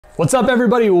What's up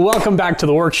everybody? Welcome back to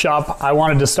the workshop. I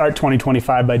wanted to start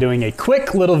 2025 by doing a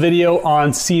quick little video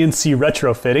on CNC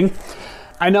retrofitting.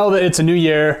 I know that it's a new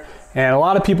year and a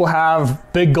lot of people have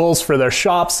big goals for their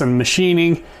shops and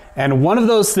machining, and one of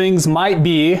those things might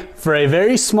be, for a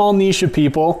very small niche of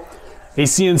people, a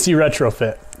CNC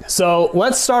retrofit. So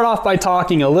let's start off by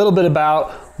talking a little bit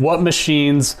about what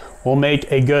machines will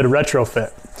make a good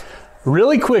retrofit.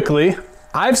 Really quickly,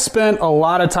 I've spent a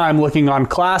lot of time looking on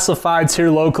classifieds here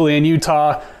locally in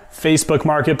Utah, Facebook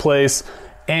Marketplace,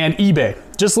 and eBay,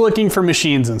 just looking for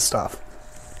machines and stuff.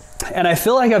 And I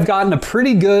feel like I've gotten a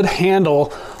pretty good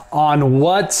handle on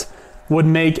what would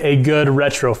make a good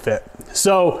retrofit.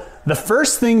 So the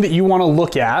first thing that you want to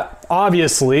look at,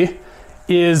 obviously,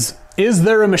 is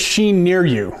there a machine near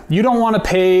you? You don't want to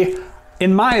pay,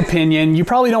 in my opinion, you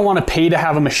probably don't want to pay to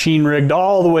have a machine rigged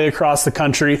all the way across the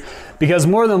country, because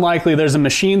more than likely there's a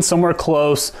machine somewhere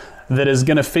close that is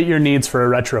going to fit your needs for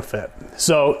a retrofit.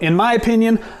 So in my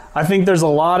opinion, I think there's a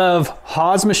lot of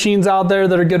Haas machines out there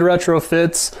that are good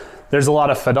retrofits. There's a lot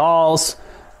of Pitfalls.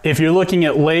 If you're looking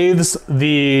at lathes,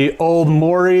 the old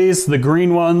Moris, the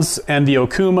green ones, and the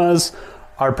Okumas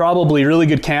are probably really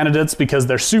good candidates because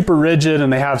they're super rigid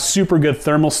and they have super good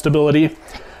thermal stability.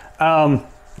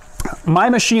 My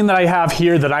machine that I have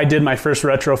here that I did my first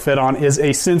retrofit on is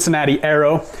a Cincinnati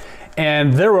Arrow,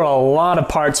 and there were a lot of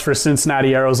parts for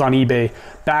Cincinnati Arrows on eBay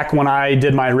back when I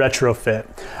did my retrofit.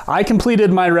 I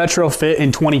completed my retrofit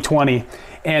in 2020,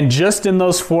 and just in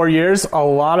those 4 years, a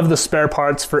lot of the spare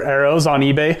parts for Arrows on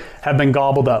eBay have been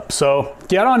gobbled up. So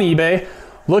get on eBay,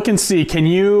 look and see, you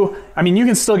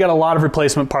can still get a lot of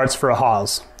replacement parts for a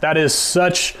Haas. That is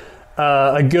such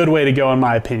a good way to go in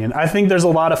my opinion. I think there's a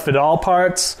lot of Fidal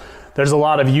parts. There's a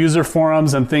lot of user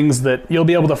forums and things that you'll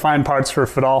be able to find parts for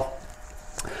Fidal.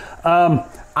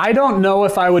 I don't know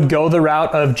if I would go the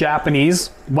route of Japanese.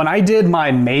 When I did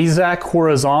my Mazak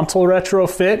horizontal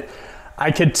retrofit,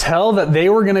 I could tell that they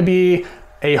were going to be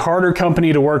a harder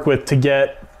company to work with to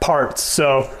get parts.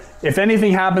 So if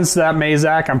anything happens to that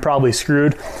Mazak, I'm probably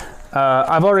screwed.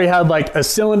 I've already had like a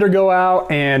cylinder go out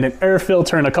and an air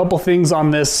filter and a couple things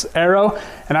on this Arrow,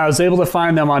 and I was able to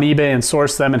find them on eBay and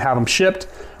source them and have them shipped.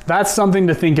 That's something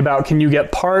to think about. Can you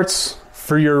get parts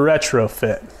for your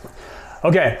retrofit?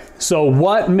 Okay, so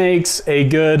what makes a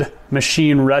good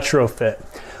machine retrofit?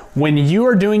 When you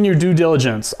are doing your due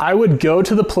diligence, I would go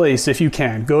to the place if you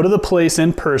can. Go to the place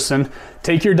in person,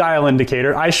 take your dial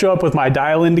indicator. I show up with my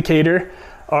dial indicator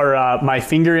or my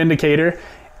finger indicator,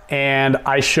 and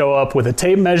I show up with a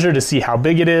tape measure to see how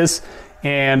big it is.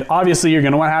 And obviously you're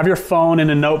gonna wanna have your phone and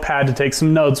a notepad to take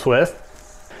some notes with.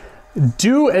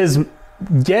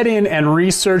 Get in and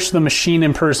research the machine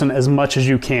in person as much as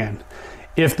you can.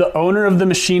 If the owner of the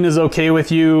machine is okay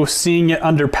with you seeing it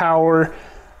under power,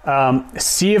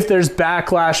 see if there's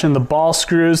backlash in the ball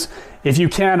screws. If you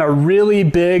can, a really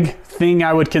big thing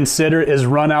I would consider is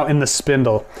run out in the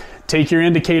spindle. Take your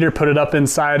indicator, put it up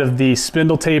inside of the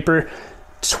spindle taper,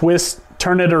 twist,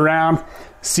 turn it around,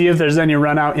 see if there's any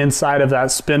run out inside of that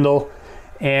spindle.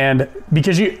 And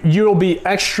because you'll be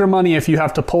extra money if you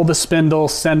have to pull the spindle,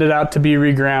 send it out to be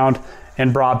reground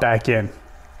and brought back in.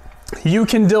 You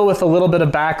can deal with a little bit of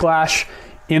backlash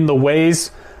in the ways,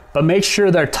 but make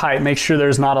sure they're tight. Make sure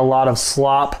there's not a lot of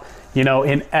slop,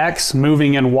 in X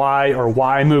moving in Y or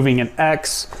Y moving in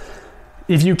X.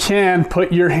 If you can,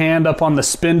 put your hand up on the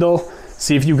spindle,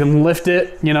 see if you can lift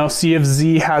it, see if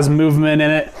Z has movement in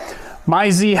it.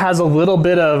 My Z has a little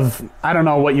bit of, I don't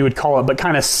know what you would call it, but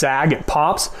kind of sag, it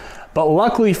pops. But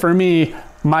luckily for me,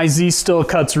 my Z still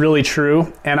cuts really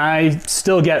true, and I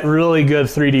still get really good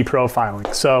 3D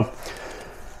profiling. So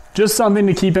just something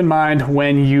to keep in mind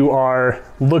when you are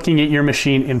looking at your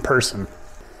machine in person.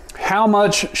 How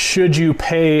much should you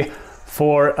pay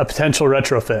for a potential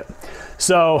retrofit?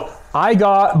 So I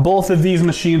got both of these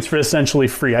machines for essentially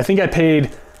free. I think I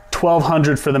paid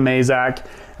 $1,200 for the Mazak,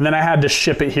 and then I had to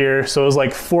ship it here. So it was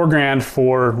like $4 grand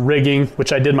for rigging,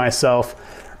 which I did myself,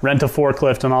 rent a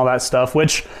forklift and all that stuff,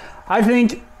 which I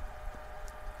think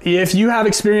if you have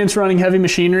experience running heavy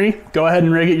machinery, go ahead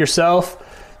and rig it yourself.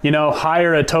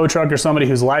 Hire a tow truck or somebody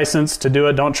who's licensed to do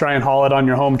it. Don't try and haul it on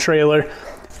your home trailer.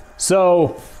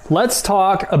 So let's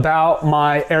talk about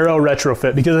my Arrow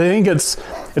retrofit, because I think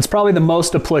it's probably the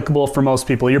most applicable for most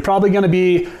people. You're probably going to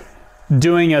be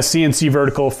doing a CNC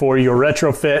vertical for your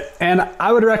retrofit, and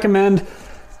I would recommend,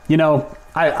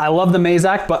 I love the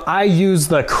Mazak, but I use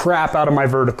the crap out of my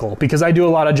vertical because I do a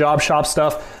lot of job shop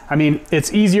stuff. I mean,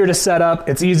 it's easier to set up,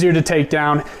 it's easier to take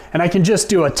down, and I can just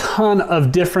do a ton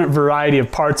of different variety of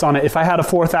parts on it. If I had a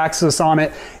 4th axis on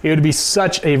it, it would be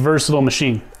such a versatile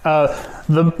machine.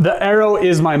 The Arrow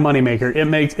is my moneymaker.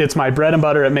 It's my bread and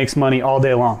butter. It makes money all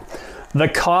day long. The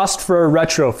cost for a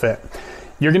retrofit.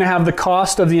 You're gonna have the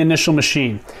cost of the initial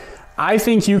machine. I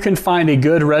think you can find a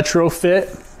good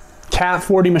retrofit Cat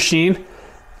 40 machine.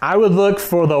 I would look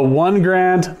for the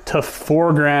 $1,000 to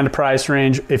 $4,000 price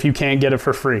range if you can't get it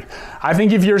for free. I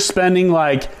think if you're spending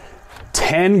like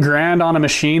 10 grand on a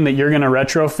machine that you're gonna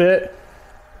retrofit,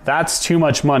 that's too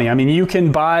much money. I mean, you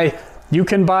can buy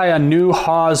a new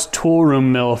Haas tool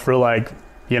room mill for like,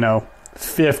 you know,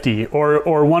 50,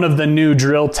 or one of the new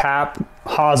drill tap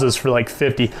Haases for like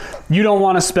 50. You don't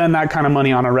want to spend that kind of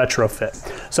money on a retrofit.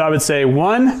 So I would say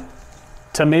 1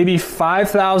 to maybe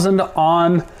 5,000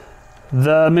 on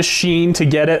the machine to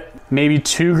get it, maybe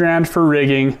 $2,000 for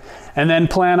rigging, and then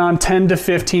plan on 10 to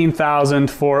 15,000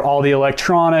 for all the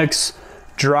electronics,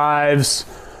 drives,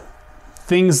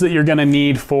 things that you're gonna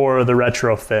need for the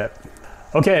retrofit.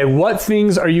 Okay, what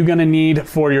things are you gonna need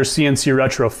for your CNC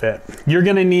retrofit? You're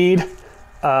gonna need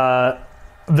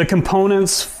the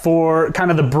components for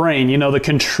kind of the brain, you know, the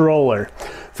controller.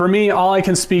 For me, all I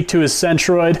can speak to is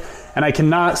Centroid, and I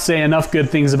cannot say enough good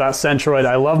things about Centroid.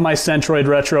 I love my Centroid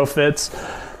retrofits.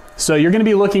 So you're gonna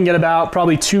be looking at about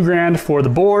probably $2,000 for the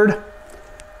board.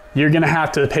 You're gonna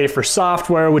have to pay for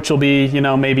software, which will be, you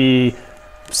know, maybe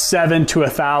 $7,000 to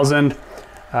 $1,000.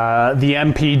 The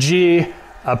MPG,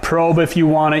 a probe if you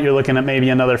want it, you're looking at maybe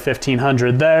another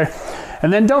 $1,500 there.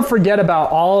 And then don't forget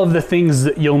about all of the things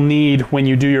that you'll need when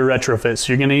you do your retrofits.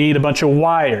 So you're gonna need a bunch of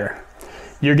wire.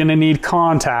 You're gonna need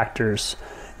contactors.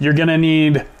 You're gonna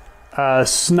need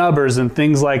snubbers and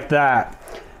things like that.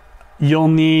 You'll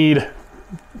need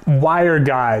wire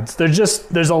guides.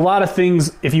 There's a lot of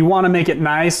things if you wanna make it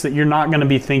nice that you're not gonna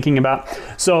be thinking about.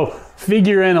 So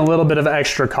figure in a little bit of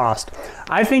extra cost.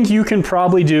 I think you can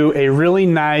probably do a really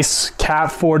nice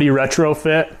Cat 40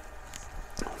 retrofit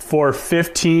for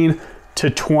 $15,000 to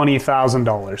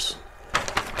 $20,000.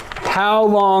 How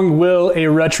long will a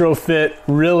retrofit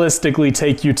realistically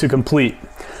take you to complete?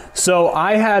 So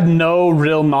I had no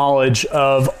real knowledge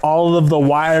of all of the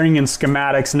wiring and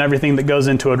schematics and everything that goes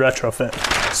into a retrofit.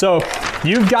 So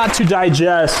you've got to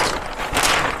digest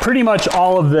pretty much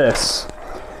all of this.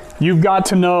 You've got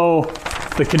to know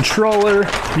the controller,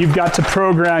 you've got to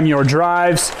program your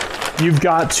drives, you've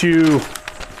got to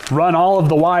run all of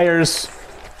the wires,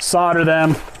 solder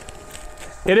them.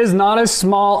 It is not a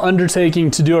small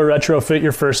undertaking to do a retrofit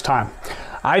your first time.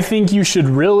 I think you should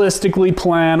realistically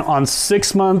plan on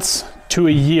 6 months to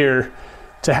a year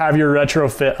to have your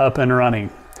retrofit up and running,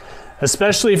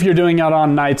 especially if you're doing it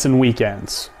on nights and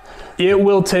weekends. It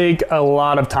will take a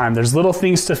lot of time. There's little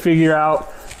things to figure out.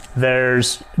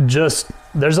 There's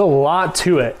a lot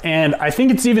to it. And I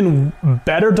think it's even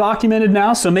better documented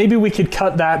now. So maybe we could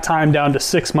cut that time down to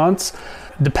 6 months,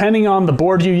 depending on the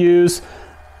board you use,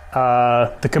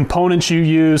 the components you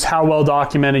use, how well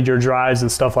documented your drives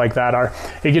and stuff like that are.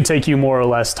 It could take you more or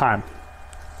less time.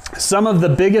 Some of the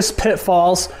biggest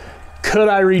pitfalls, could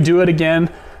I redo it again,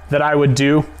 that I would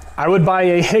do? I would buy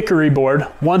a hickory board.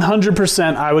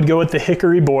 100% I would go with the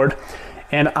hickory board,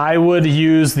 and I would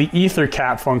use the ether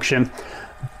cap function.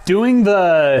 Doing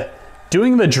the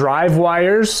drive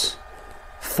wires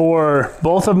for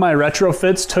both of my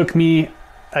retrofits took me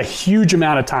a huge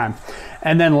amount of time.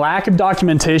 And then lack of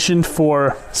documentation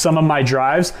for some of my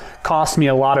drives cost me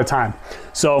a lot of time.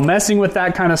 So messing with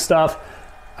that kind of stuff,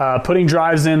 putting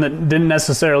drives in that didn't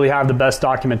necessarily have the best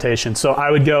documentation. So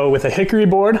I would go with a hickory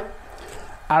board.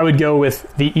 I would go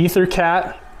with the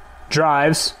EtherCat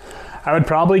drives. I would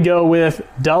probably go with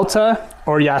Delta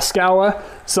or Yaskawa,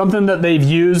 something that they've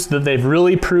used, that they've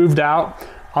really proved out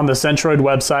on the Centroid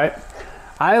website.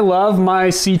 I love my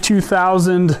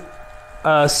C2000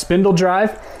 spindle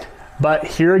drive, but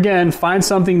here again, find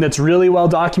something that's really well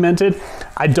documented.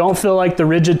 I don't feel like the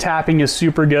rigid tapping is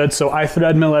super good, so I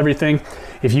thread mill everything.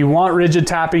 If you want rigid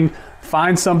tapping,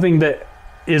 find something that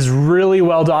is really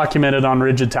well documented on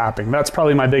rigid tapping. That's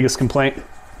probably my biggest complaint.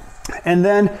 And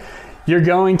then you're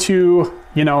going to,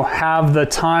 have the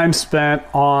time spent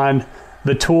on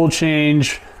the tool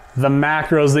change, the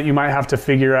macros that you might have to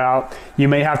figure out. You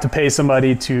may have to pay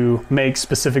somebody to make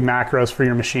specific macros for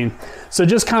your machine. So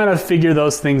just kind of figure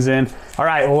those things in. All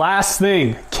right, last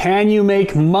thing, can you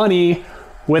make money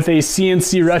with a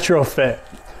CNC retrofit?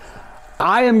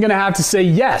 I am gonna have to say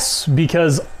yes,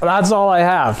 because that's all I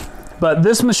have. But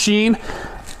this machine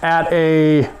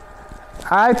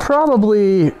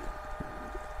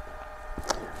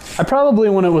I probably,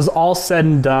 when it was all said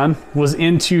and done, was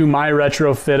into my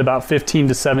retrofit about $15,000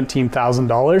 to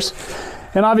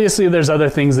 $17,000. And obviously there's other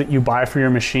things that you buy for your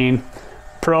machine.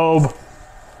 Probe,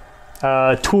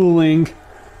 tooling,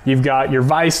 you've got your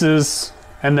vices,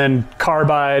 and then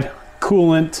carbide,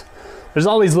 coolant. There's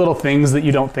all these little things that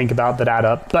you don't think about that add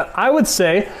up. But I would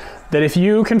say that if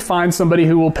you can find somebody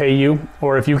who will pay you,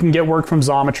 or if you can get work from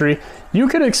Xometry, you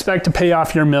could expect to pay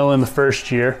off your mill in the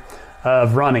first year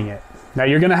of running it. Now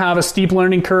you're gonna have a steep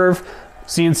learning curve.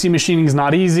 CNC machining is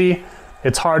not easy.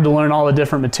 It's hard to learn all the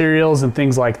different materials and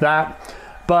things like that.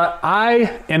 But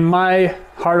I, in my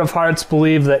heart of hearts,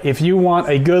 believe that if you want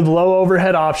a good low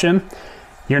overhead option,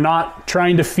 you're not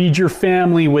trying to feed your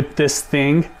family with this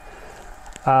thing.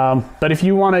 But if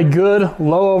you want a good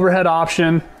low overhead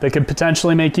option that could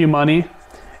potentially make you money,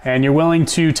 and you're willing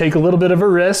to take a little bit of a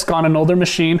risk on an older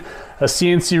machine, a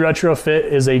CNC retrofit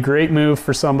is a great move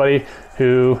for somebody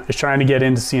who is trying to get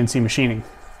into CNC machining.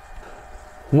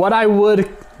 What I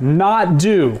would not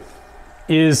do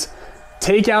is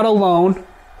take out a loan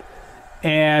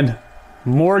and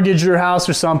mortgage your house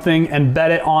or something and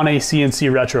bet it on a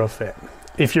CNC retrofit.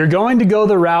 If you're going to go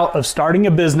the route of starting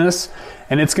a business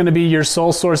and it's going to be your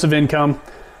sole source of income,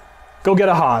 go get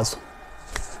a Haas.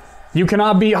 You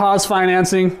cannot beat Haas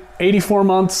financing, 84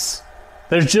 months.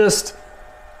 There's just,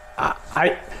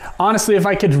 I honestly, if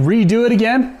I could redo it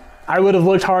again, I would have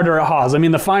looked harder at Haas. I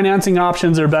mean, the financing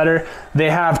options are better. They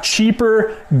have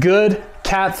cheaper, good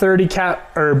Cat 30,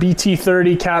 or BT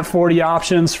 30, Cat 40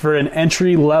 options for an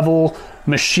entry level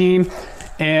machine.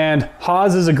 And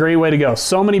Haas is a great way to go.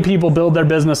 So many people build their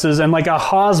businesses, and like a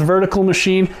Haas vertical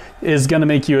machine is gonna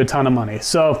make you a ton of money.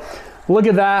 So look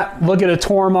at that, look at a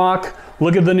Tormach,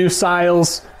 look at the new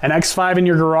Siles. An X5 in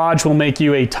your garage will make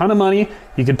you a ton of money.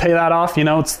 You could pay that off, you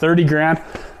know, it's 30 grand.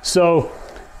 So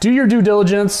do your due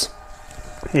diligence.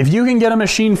 If you can get a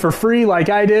machine for free like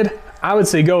I did, I would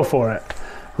say go for it.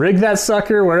 Rig that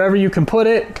sucker wherever you can put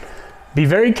it. Be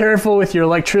very careful with your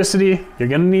electricity. You're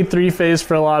gonna need 3-phase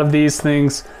for a lot of these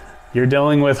things. You're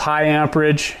dealing with high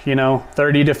amperage, you know,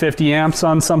 30 to 50 amps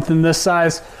on something this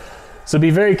size. So be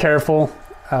very careful.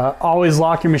 Always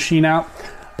lock your machine out,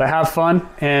 but have fun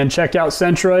and check out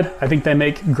Centroid. I think they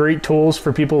make great tools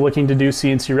for people looking to do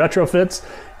CNC retrofits.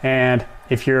 And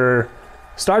if you're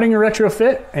starting a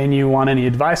retrofit and you want any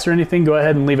advice or anything, go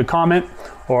ahead and leave a comment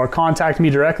or contact me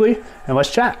directly and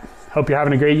let's chat. Hope you're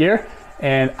having a great year,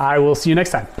 and I will see you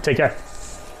next time. Take care.